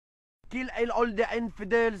kill all the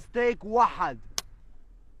infidels, take واحد.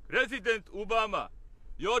 President Obama,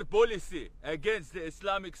 your policy against the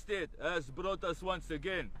Islamic State has brought us once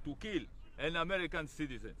again to kill an American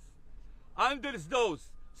citizens. Under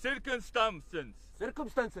those circumstances.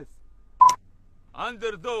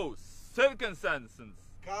 Under those circumstances.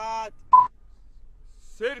 Cut.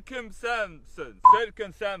 Circumstances.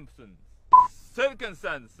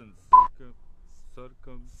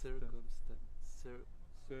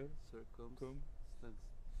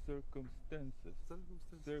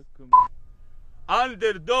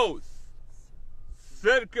 Under those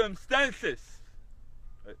circumstances.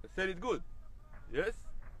 I said it good. Yes?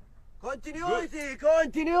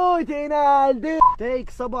 Continuity نالدي.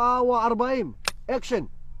 Take 47. Action.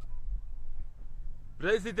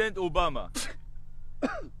 President Obama.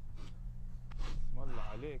 والله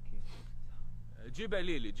عليك. جيبها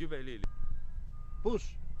ليلي.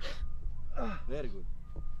 Push. Very good.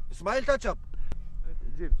 Ismail, touch up.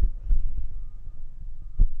 جيب.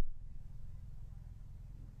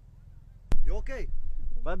 You okay?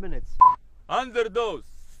 5 minutes. Under those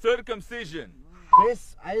circumcision.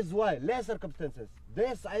 This is why. Less circumstances.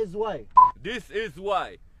 This is why. This is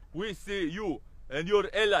why we see you and your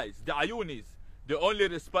allies, the Ayunis, the only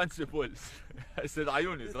responsible. I said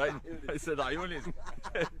Ayunis, right? I said Ayunis.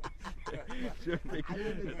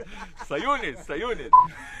 Sayunis.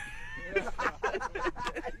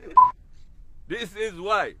 This is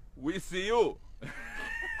why we see you.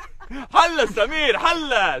 Halla Samir,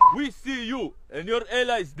 halla! We see you and your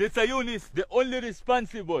allies, the Sayunis, the only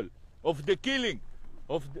responsible of the killing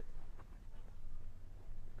of the...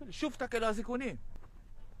 شفتك لازكونين.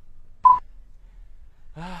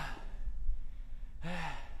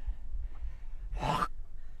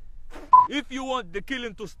 If you want the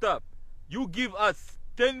killing to stop, you give us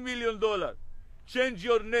 $10 million. Change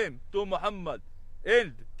your name to Muhammad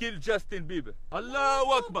and kill Justin Bieber.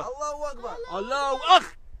 Allahu Akbar. Allahu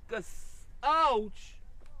Akbar. Ouch.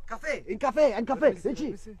 In cafe.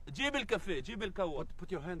 جيب الكافيه.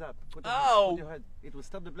 Put your hand up. Put Ow. your hand. It will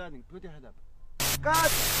stop the bleeding. Put your hand up.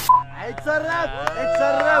 Cut.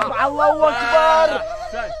 اتسرب. الله أكبر.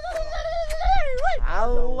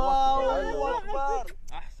 الله أكبر.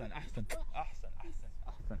 أحسن.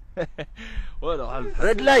 ولا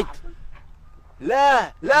ريد لايت.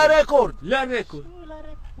 لا ريكورد.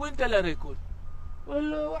 وانت لا ريكورد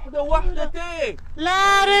ولا واحدة تيك.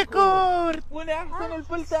 لا ريكورد. وانا احسن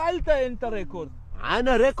الفلتة علتها انت ريكورد.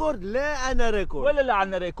 انا ريكورد. لا انا ريكورد. ولا لا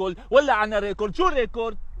عنا ريكورد ولا عنا ريكورد. شو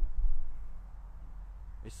ريكورد؟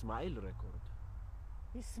 اسماعيل ريكورد.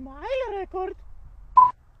 اسماعيل ريكورد.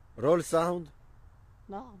 رول ساوند.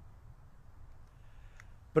 نعم.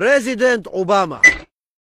 بريزيدنت اوباما.